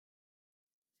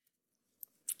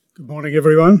Good morning,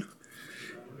 everyone.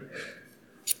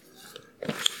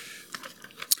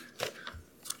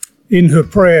 In her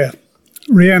prayer,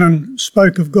 Rhiannon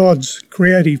spoke of God's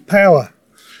creative power.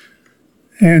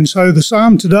 And so the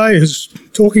psalm today is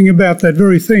talking about that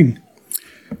very thing.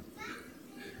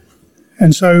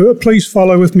 And so please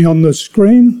follow with me on the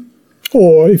screen,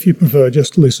 or if you prefer,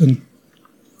 just listen.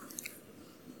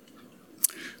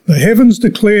 The heavens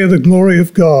declare the glory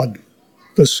of God.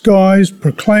 The skies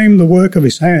proclaim the work of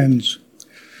his hands.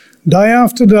 Day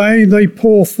after day they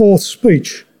pour forth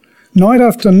speech. Night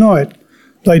after night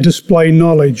they display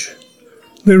knowledge.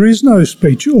 There is no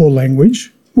speech or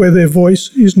language where their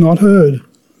voice is not heard.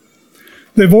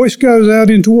 Their voice goes out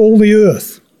into all the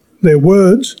earth, their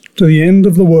words to the end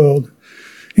of the world.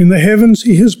 In the heavens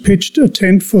he has pitched a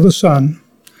tent for the sun,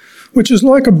 which is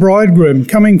like a bridegroom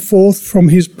coming forth from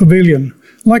his pavilion,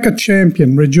 like a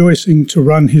champion rejoicing to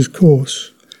run his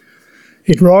course.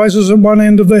 It rises at one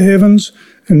end of the heavens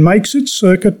and makes its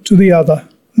circuit to the other.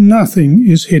 Nothing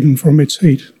is hidden from its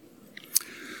heat.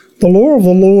 The law of the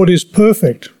Lord is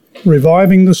perfect,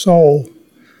 reviving the soul.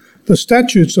 The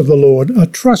statutes of the Lord are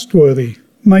trustworthy,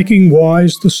 making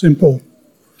wise the simple.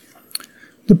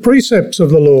 The precepts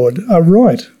of the Lord are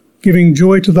right, giving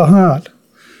joy to the heart.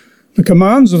 The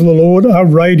commands of the Lord are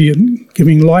radiant,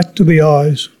 giving light to the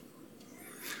eyes.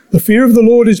 The fear of the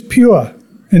Lord is pure,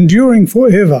 enduring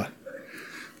forever.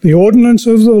 The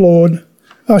ordinances of the Lord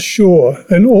are sure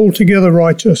and altogether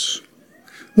righteous.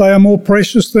 They are more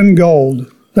precious than gold,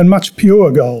 than much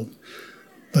pure gold.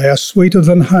 They are sweeter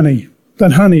than honey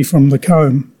from the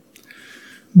comb.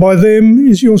 By them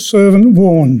is your servant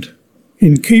warned.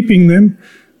 In keeping them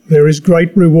there is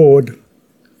great reward.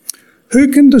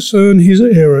 Who can discern his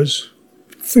errors?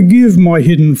 Forgive my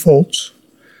hidden faults.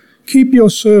 Keep your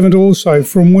servant also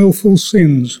from wilful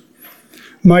sins.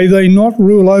 May they not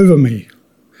rule over me.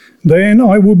 Then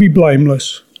I will be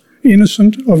blameless,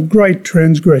 innocent of great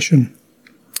transgression.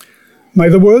 May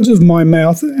the words of my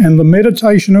mouth and the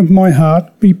meditation of my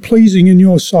heart be pleasing in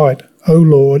your sight, O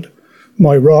Lord,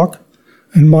 my rock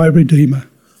and my redeemer.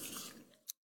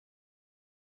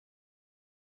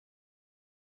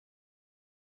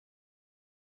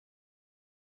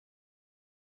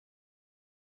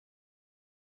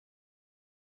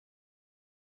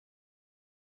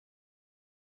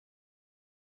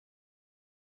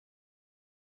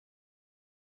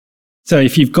 So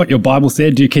if you've got your Bibles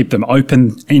there, do keep them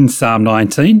open in Psalm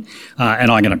 19,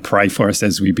 and I'm going to pray for us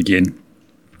as we begin.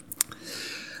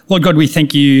 Lord God, we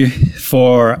thank you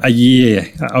for a year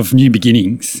of new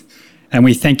beginnings, and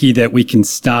we thank you that we can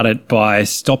start it by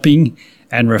stopping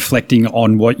and reflecting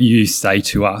on what you say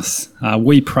to us.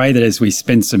 We pray that as we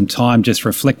spend some time just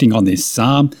reflecting on this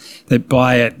psalm, that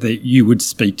by it that you would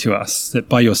speak to us, that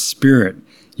by your Spirit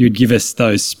you would give us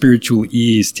those spiritual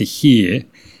ears to hear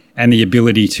and the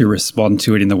ability to respond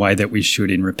to it in the way that we should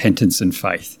in repentance and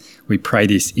faith. We pray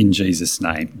this in Jesus'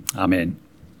 name. Amen.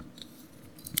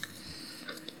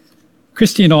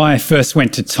 Christy and I first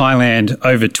went to Thailand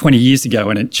over 20 years ago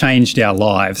and it changed our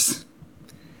lives.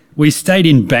 We stayed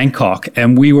in Bangkok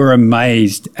and we were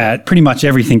amazed at pretty much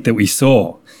everything that we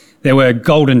saw. There were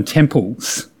golden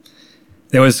temples.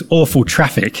 There was awful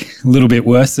traffic, a little bit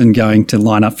worse than going to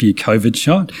line up for your COVID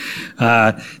shot.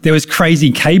 There was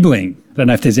crazy cabling. I don't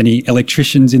know if there's any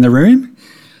electricians in the room.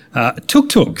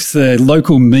 Tuk-tuks, the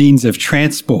local means of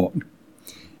transport.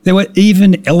 There were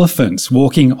even elephants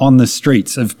walking on the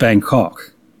streets of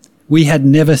Bangkok. We had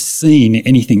never seen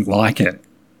anything like it.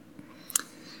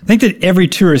 I think that every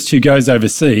tourist who goes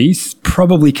overseas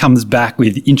probably comes back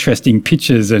with interesting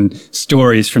pictures and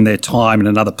stories from their time in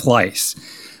another place.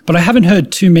 But I haven't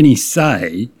heard too many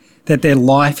say that their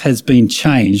life has been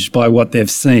changed by what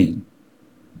they've seen.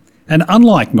 And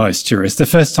unlike most tourists, the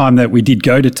first time that we did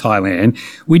go to Thailand,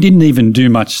 we didn't even do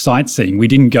much sightseeing. We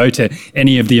didn't go to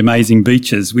any of the amazing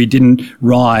beaches. We didn't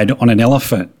ride on an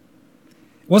elephant.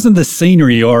 It wasn't the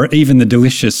scenery or even the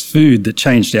delicious food that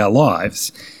changed our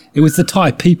lives. It was the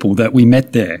Thai people that we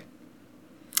met there.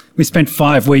 We spent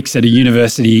 5 weeks at a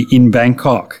university in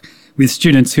Bangkok with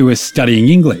students who were studying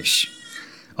English.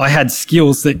 I had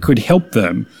skills that could help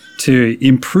them to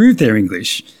improve their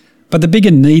English. But the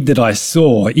bigger need that I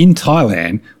saw in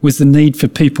Thailand was the need for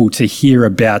people to hear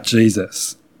about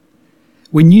Jesus.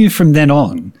 We knew from then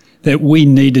on that we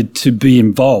needed to be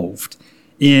involved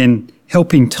in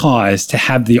helping Thais to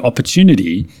have the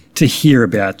opportunity to hear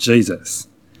about Jesus.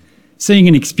 Seeing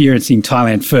and experiencing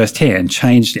Thailand firsthand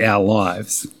changed our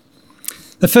lives.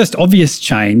 The first obvious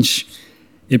change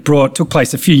It took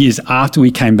place a few years after we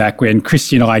came back, when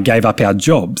Christy and I gave up our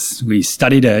jobs. We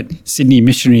studied at Sydney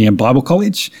Missionary and Bible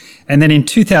College. And then in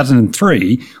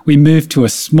 2003, we moved to a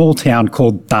small town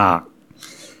called Dark.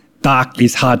 Dark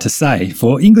is hard to say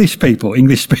for English people,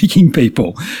 English-speaking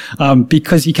people,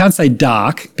 because you can't say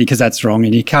dark because that's wrong,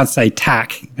 and you can't say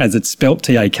tack as it's spelt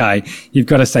T-A-K. You've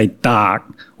got to say dark,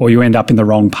 or you end up in the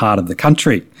wrong part of the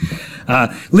country.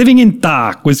 Living in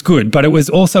Dark was good, but it was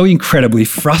also incredibly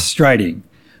frustrating.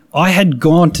 I had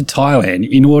gone to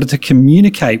Thailand in order to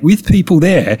communicate with people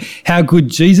there how good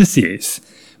Jesus is,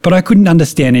 but I couldn't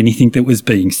understand anything that was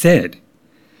being said.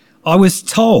 I was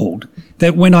told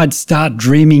that when I'd start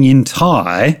dreaming in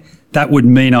Thai, that would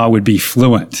mean I would be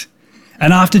fluent.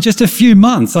 And after just a few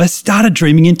months, I started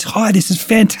dreaming in Thai. This is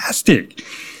fantastic.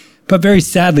 But very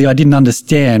sadly, I didn't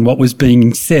understand what was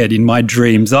being said in my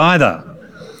dreams either.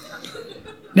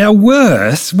 Now,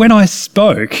 worse, when I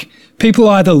spoke, people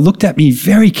either looked at me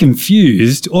very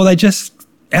confused or they just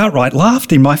outright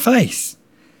laughed in my face.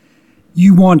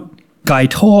 You want gai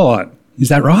tod, is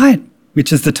that right?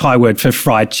 Which is the Thai word for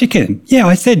fried chicken. Yeah,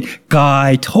 I said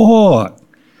gai tod,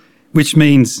 which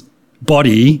means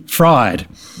body fried.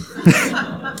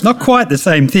 Not quite the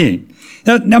same thing.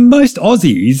 Now, most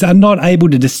Aussies are not able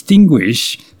to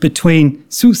distinguish between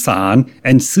Susan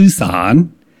and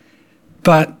Susan,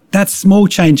 but that small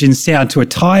change in sound to a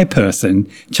Thai person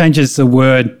changes the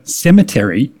word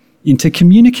cemetery into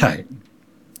communicate.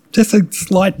 Just a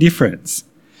slight difference.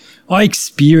 I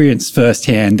experienced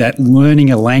firsthand that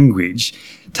learning a language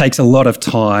takes a lot of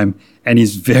time and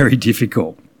is very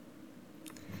difficult.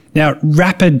 Now,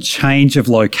 rapid change of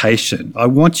location. I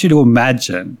want you to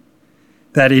imagine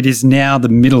that it is now the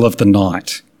middle of the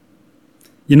night.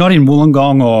 You're not in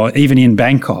Wollongong or even in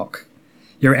Bangkok.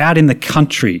 You're out in the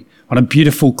country on a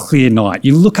beautiful, clear night.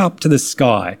 You look up to the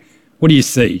sky. What do you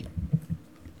see?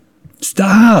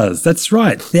 Stars. That's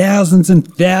right. Thousands and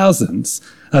thousands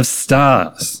of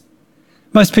stars.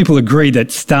 Most people agree that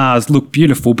stars look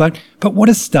beautiful, but what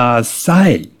do stars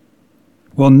say?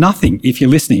 Well, nothing if you're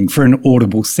listening for an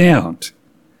audible sound.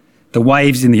 The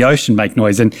waves in the ocean make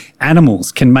noise and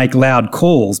animals can make loud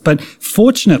calls, but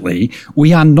fortunately,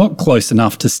 we are not close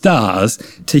enough to stars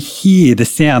to hear the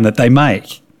sound that they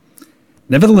make.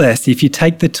 Nevertheless, if you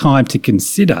take the time to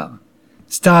consider,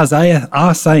 stars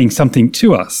are saying something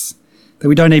to us that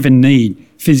we don't even need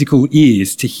physical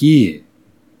ears to hear.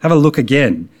 Have a look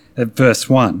again at verse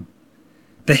 1.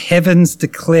 The heavens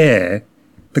declare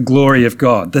the glory of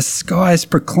God. The skies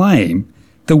proclaim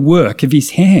the work of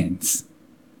his hands.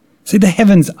 See, the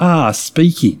heavens are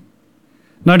speaking.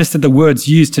 Notice that the words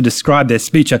used to describe their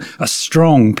speech are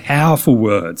strong, powerful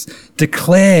words.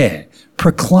 Declare,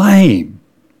 proclaim.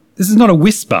 This is not a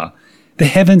whisper. The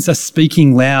heavens are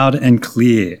speaking loud and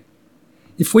clear.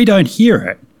 If we don't hear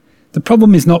it, the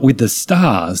problem is not with the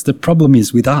stars, the problem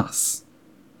is with us.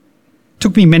 It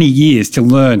took me many years to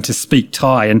learn to speak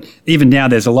Thai, and even now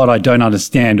there's a lot I don't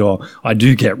understand or I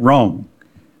do get wrong.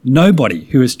 Nobody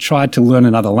who has tried to learn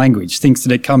another language thinks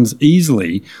that it comes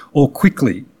easily or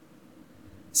quickly.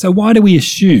 So why do we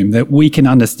assume that we can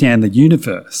understand the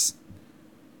universe?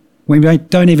 We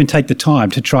don't even take the time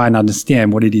to try and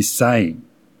understand what it is saying.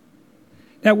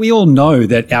 Now, we all know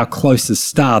that our closest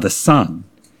star, the sun,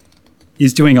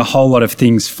 is doing a whole lot of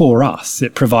things for us.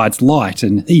 It provides light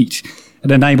and heat.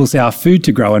 It enables our food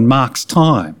to grow and marks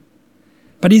time.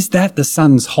 But is that the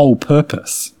sun's whole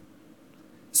purpose?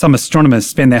 Some astronomers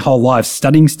spend their whole lives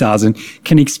studying stars and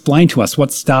can explain to us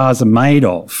what stars are made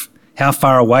of, how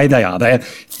far away they are. They have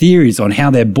theories on how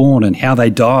they're born and how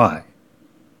they die.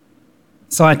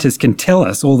 Scientists can tell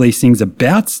us all these things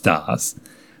about stars,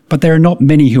 but there are not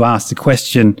many who ask the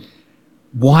question,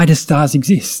 why do stars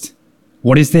exist?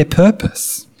 What is their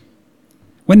purpose?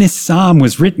 When this psalm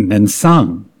was written and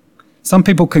sung, some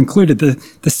people concluded that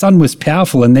the sun was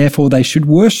powerful and therefore they should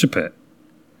worship it.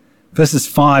 Verses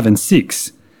 5 and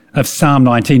 6 of Psalm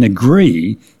 19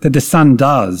 agree that the sun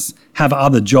does have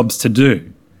other jobs to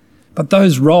do, but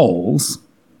those roles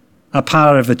are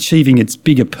part of achieving its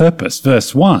bigger purpose.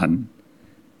 Verse 1,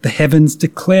 the heavens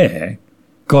declare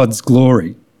God's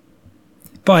glory.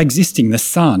 By existing, the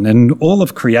sun and all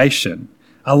of creation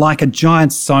are like a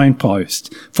giant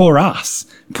signpost for us,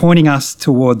 pointing us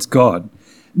towards God.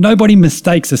 Nobody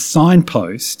mistakes a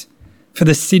signpost for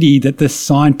the city that the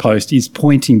signpost is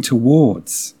pointing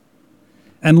towards.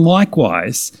 And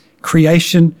likewise,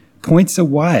 creation points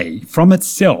away from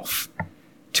itself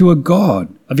to a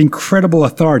God of incredible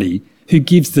authority who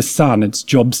gives the sun its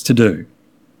jobs to do.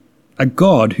 A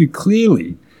God who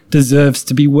clearly deserves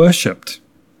to be worshipped.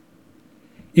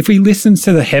 If we listen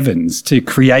to the heavens, to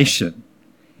creation,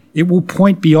 it will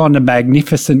point beyond a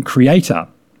magnificent creator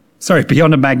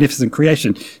beyond a magnificent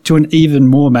creation to an even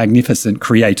more magnificent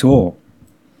creator.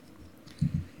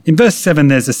 In verse 7,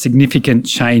 there's a significant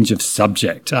change of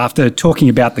subject. After talking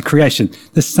about the creation,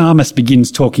 the psalmist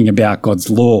begins talking about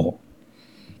God's law.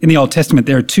 In the Old Testament,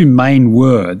 there are two main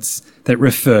words that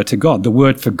refer to God. The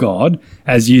word for God,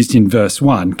 as used in verse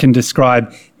 1, can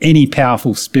describe any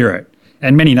powerful spirit,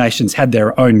 and many nations had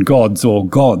their own gods or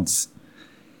gods.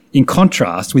 In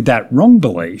contrast with that wrong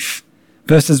belief,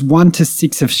 verses 1 to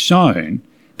 6 have shown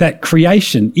that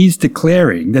creation is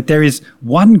declaring that there is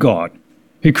one God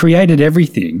who created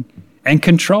everything and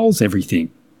controls everything.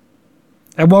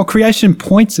 And while creation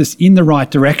points us in the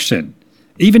right direction,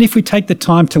 even if we take the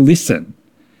time to listen,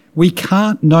 we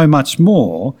can't know much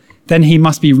more than he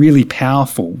must be really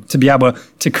powerful to be able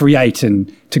to create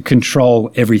and to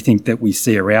control everything that we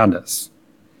see around us.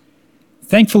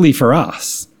 Thankfully for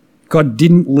us, God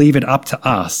didn't leave it up to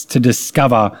us to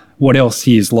discover what else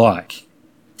he is like.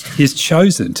 He's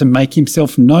chosen to make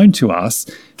himself known to us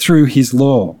through his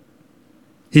law.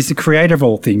 He's the creator of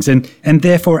all things, and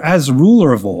therefore, as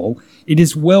ruler of all, it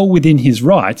is well within his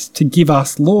right to give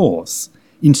us laws,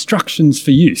 instructions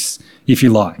for use, if you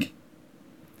like.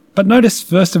 But notice,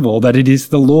 first of all, that it is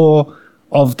the law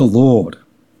of the Lord.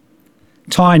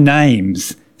 Thai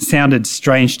names sounded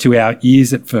strange to our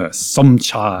ears at first,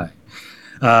 Somchai.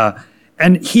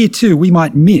 And here too, we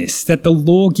might miss that the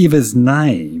lawgiver's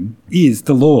name is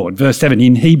the Lord. Verse 7,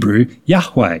 in Hebrew,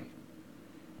 Yahweh.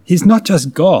 He's not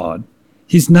just God.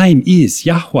 His name is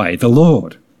Yahweh, the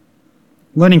Lord.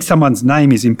 Learning someone's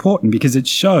name is important because it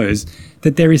shows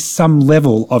that there is some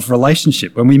level of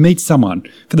relationship. When we meet someone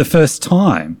for the first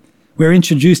time, we're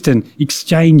introduced and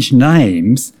exchange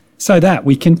names so that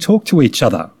we can talk to each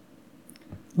other.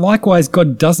 Likewise,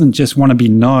 God doesn't just want to be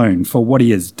known for what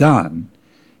he has done.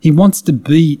 He wants to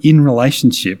be in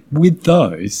relationship with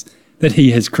those that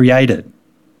he has created.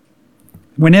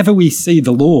 Whenever we see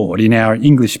the Lord in our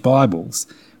English Bibles,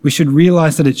 we should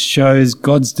realise that it shows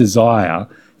God's desire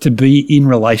to be in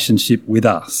relationship with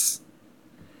us.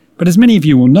 But as many of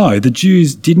you will know, the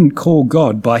Jews didn't call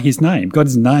God by his name.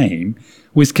 God's name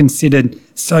was considered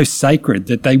so sacred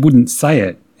that they wouldn't say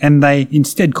it, and they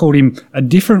instead called him a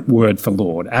different word for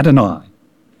Lord, Adonai.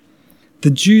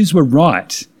 The Jews were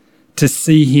right to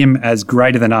see him as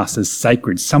greater than us, as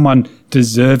sacred, someone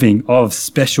deserving of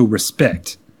special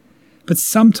respect. But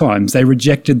sometimes they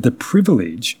rejected the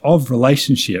privilege of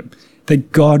relationship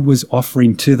that God was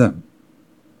offering to them.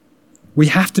 We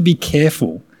have to be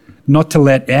careful not to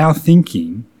let our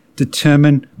thinking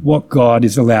determine what God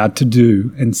is allowed to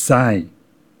do and say.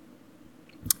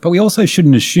 But we also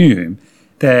shouldn't assume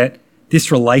that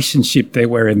this relationship that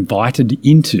we're invited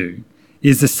into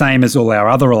is the same as all our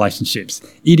other relationships.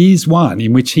 It is one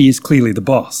in which he is clearly the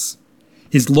boss.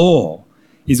 His law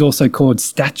is also called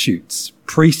statutes,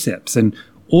 precepts, and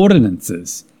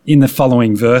ordinances in the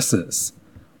following verses.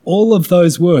 All of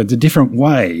those words are different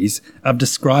ways of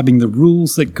describing the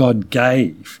rules that God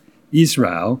gave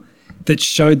Israel that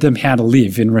showed them how to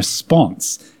live in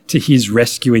response to his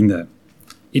rescuing them.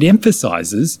 It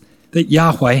emphasises that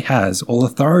Yahweh has all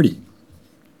authority.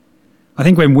 I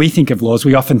think when we think of laws,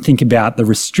 we often think about the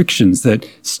restrictions that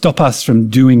stop us from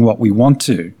doing what we want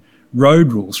to.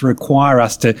 Road rules require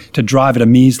us to drive at a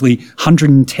measly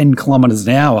 110 kilometres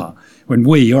an hour when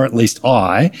we, or at least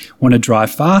I, want to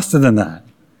drive faster than that.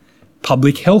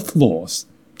 Public health laws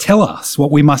tell us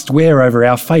what we must wear over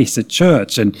our face at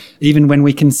church and even when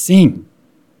we can sing.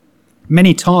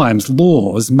 Many times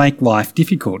laws make life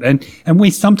difficult and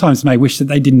we sometimes may wish that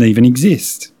they didn't even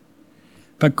exist.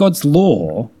 But God's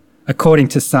law, according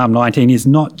to Psalm 19, is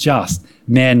not just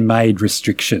man-made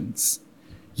restrictions.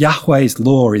 Yahweh's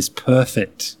law is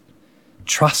perfect,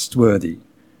 trustworthy,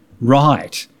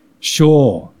 right,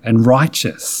 sure, and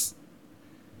righteous.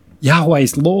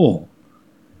 Yahweh's law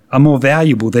are more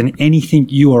valuable than anything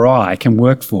you or I can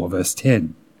work for, verse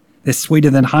 10. They're sweeter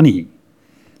than honey.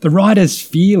 The writer's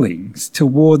feelings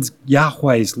towards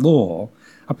Yahweh's law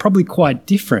are probably quite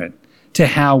different to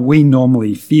how we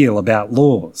normally feel about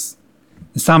laws.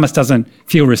 The psalmist doesn't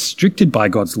feel restricted by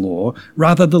God's law,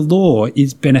 rather the law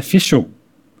is beneficial.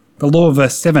 The law,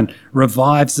 verse 7,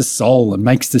 revives the soul and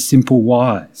makes the simple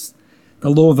wise. The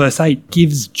law, verse 8,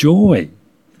 gives joy.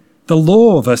 The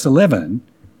law, verse 11,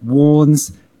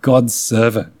 warns God's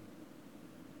servant.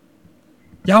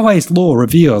 Yahweh's law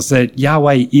reveals that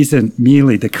Yahweh isn't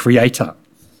merely the creator.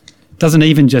 It doesn't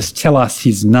even just tell us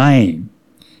his name.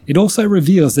 It also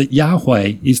reveals that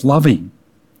Yahweh is loving.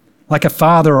 Like a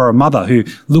father or a mother who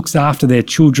looks after their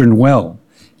children well,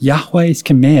 Yahweh's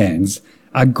commands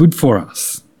are good for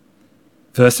us.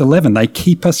 Verse 11, they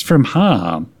keep us from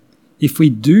harm. If we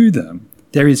do them,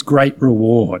 there is great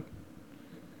reward.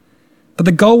 But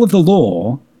the goal of the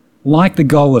law, like the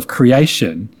goal of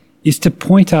creation, is to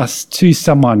point us to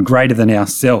someone greater than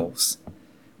ourselves.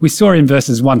 We saw in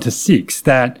verses 1 to 6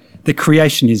 that the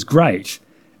creation is great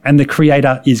and the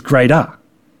Creator is greater.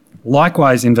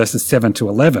 Likewise, in verses 7 to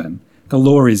 11, the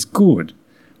law is good,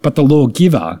 but the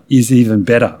lawgiver is even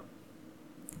better.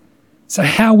 So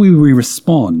how will we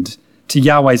respond to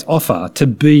Yahweh's offer to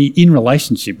be in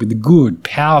relationship with the good,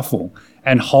 powerful,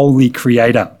 and holy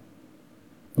Creator?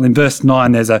 Well, in verse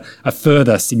 9, there's a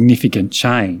further significant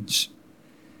change.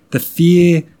 The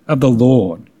fear of the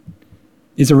Lord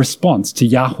is a response to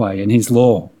Yahweh and his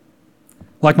law.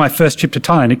 Like my first trip to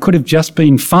Thailand, it could have just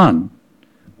been fun,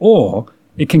 or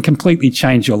it can completely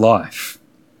change your life.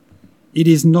 It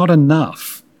is not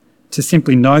enough to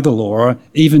simply know the law or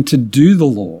even to do the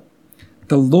law.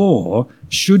 The law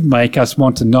should make us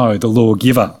want to know the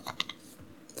lawgiver.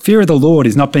 Fear of the Lord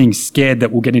is not being scared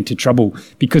that we'll get into trouble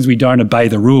because we don't obey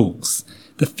the rules.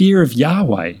 The fear of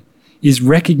Yahweh is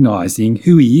recognizing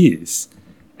who he is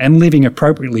and living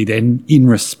appropriately then in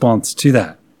response to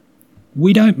that.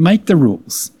 We don't make the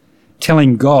rules,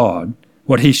 telling God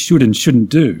what he should and shouldn't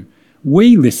do.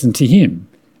 We listen to him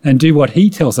and do what he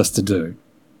tells us to do.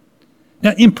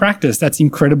 Now, in practice, that's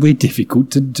incredibly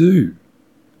difficult to do.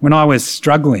 When I was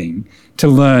struggling to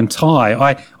learn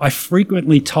Thai, I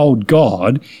frequently told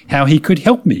God how he could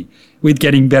help me with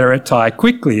getting better at Thai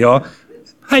quickly, or,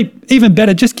 hey, even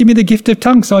better, just give me the gift of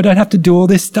tongues so I don't have to do all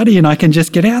this study and I can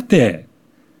just get out there.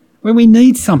 When we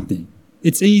need something,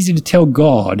 it's easy to tell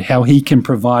God how he can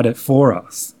provide it for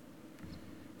us.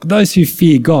 But those who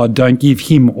fear God don't give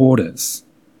him orders.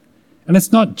 And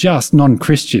it's not just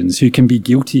non-Christians who can be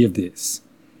guilty of this.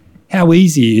 How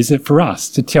easy is it for us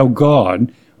to tell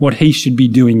God what he should be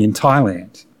doing in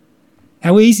Thailand?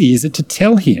 How easy is it to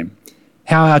tell him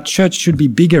how our church should be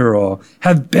bigger or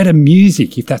have better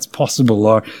music, if that's possible,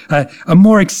 or a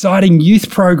more exciting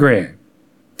youth program?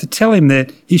 To tell him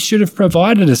that he should have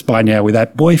provided us by now with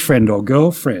that boyfriend or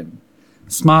girlfriend,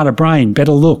 smarter brain,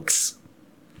 better looks,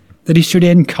 that he should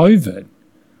end COVID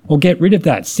or get rid of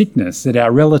that sickness that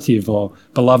our relative or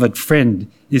beloved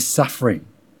friend is suffering.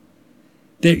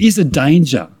 There is a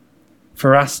danger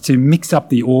for us to mix up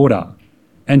the order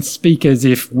and speak as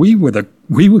if we were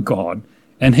God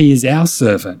and he is our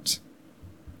servant,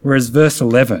 whereas verse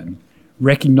 11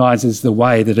 recognises the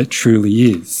way that it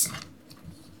truly is.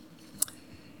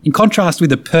 In contrast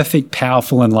with the perfect,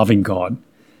 powerful and loving God,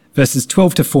 verses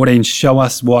 12 to 14 show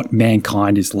us what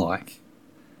mankind is like.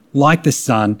 Like the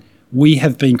sun, we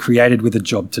have been created with a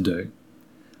job to do.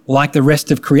 Like the rest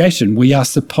of creation, we are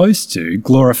supposed to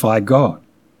glorify God.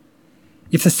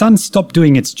 If the sun stopped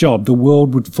doing its job, the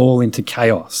world would fall into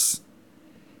chaos.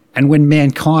 And when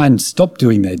mankind stopped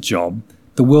doing their job,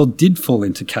 the world did fall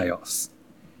into chaos.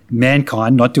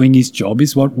 Mankind not doing his job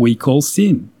is what we call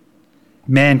sin.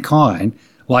 Mankind,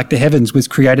 like the heavens, was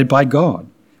created by God.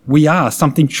 We are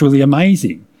something truly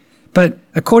amazing. But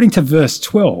according to verse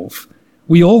 12,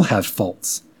 we all have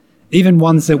faults, even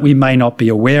ones that we may not be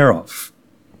aware of.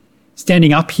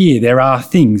 Standing up here, there are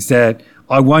things that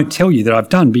I won't tell you that I've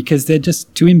done because they're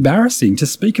just too embarrassing to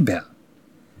speak about.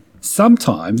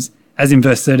 Sometimes, as in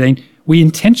verse 13, we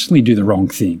intentionally do the wrong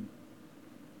thing.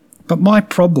 But my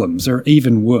problems are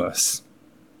even worse.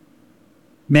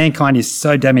 Mankind is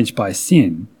so damaged by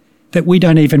sin that we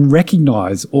don't even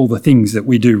recognise all the things that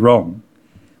we do wrong.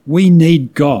 We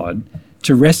need God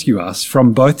to rescue us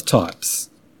from both types.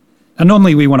 And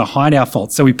normally we want to hide our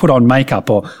faults, so we put on makeup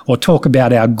or talk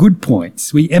about our good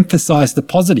points. We emphasise the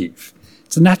positive.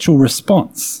 It's a natural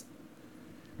response.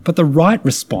 But the right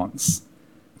response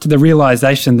to the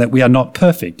realisation that we are not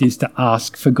perfect is to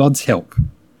ask for God's help.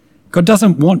 God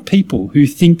doesn't want people who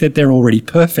think that they're already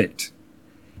perfect.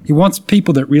 He wants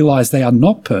people that realise they are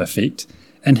not perfect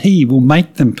and he will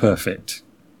make them perfect.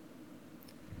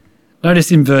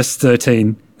 Notice in verse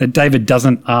 13 that David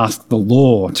doesn't ask the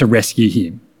law to rescue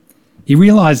him. He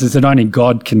realises that only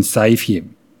God can save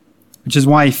him, which is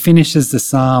why he finishes the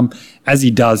psalm as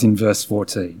he does in verse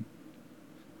 14.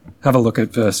 Have a look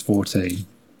at verse 14.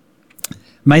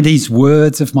 May these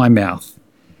words of my mouth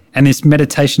and this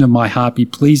meditation of my heart be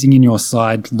pleasing in your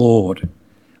sight, Lord,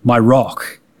 my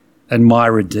rock and my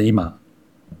redeemer.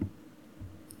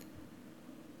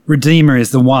 Redeemer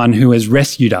is the one who has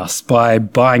rescued us by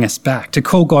buying us back. To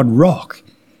call God rock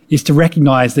is to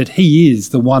recognise that he is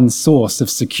the one source of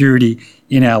security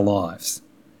in our lives.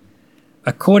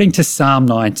 According to Psalm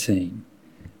 19,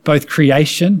 both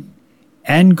creation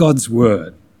and God's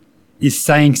word is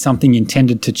saying something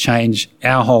intended to change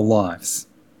our whole lives.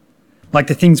 Like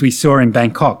the things we saw in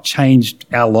Bangkok changed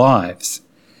our lives.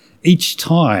 Each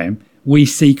time we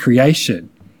see creation,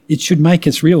 it should make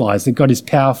us realise that God is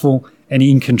powerful and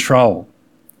in control.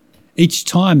 Each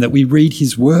time that we read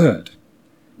his word,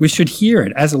 we should hear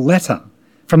it as a letter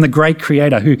from the great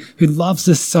Creator who loves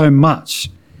us so much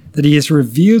that he has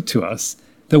revealed to us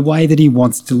the way that he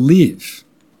wants to live.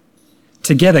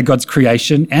 Together, God's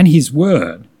creation and his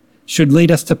word should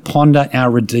lead us to ponder our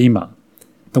Redeemer,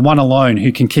 the one alone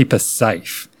who can keep us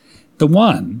safe, the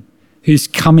one who's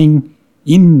coming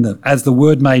as the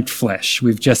Word made flesh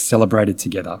we've just celebrated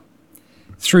together.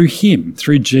 Through him,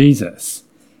 through Jesus,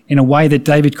 in a way that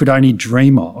David could only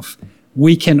dream of,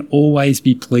 we can always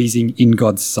be pleasing in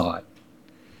God's sight.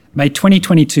 May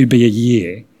 2022 be a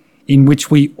year in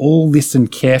which we all listen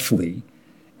carefully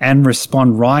and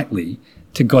respond rightly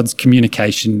to God's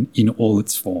communication in all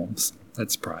its forms.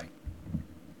 Let's pray.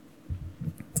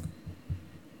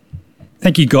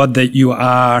 Thank you, God, that you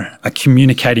are a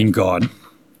communicating God.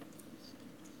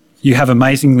 You have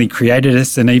amazingly created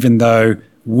us, and even though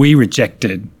we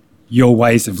rejected your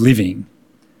ways of living,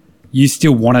 you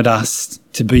still wanted us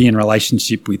to be in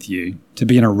relationship with you, to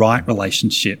be in a right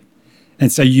relationship.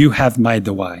 And so you have made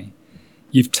the way.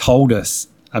 You've told us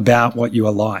about what you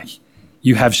are like.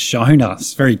 You have shown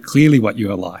us very clearly what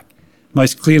you are like.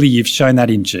 Most clearly, you've shown that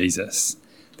in Jesus,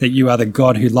 that you are the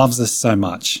God who loves us so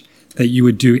much, that you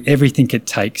would do everything it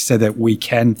takes so that we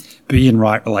can be in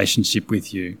right relationship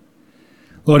with you.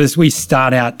 Lord, as we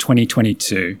start out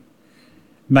 2022,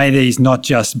 may these not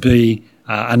just be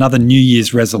another New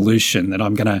Year's resolution that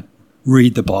I'm going to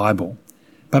read the Bible,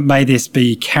 but may this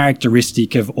be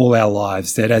characteristic of all our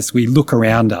lives, that as we look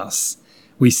around us,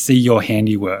 we see your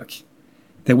handiwork,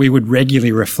 that we would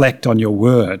regularly reflect on your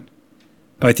word,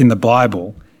 both in the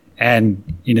Bible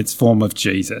and in its form of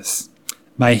Jesus.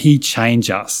 May he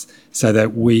change us so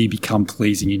that we become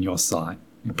pleasing in your sight.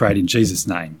 We pray it in Jesus'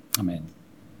 name. Amen.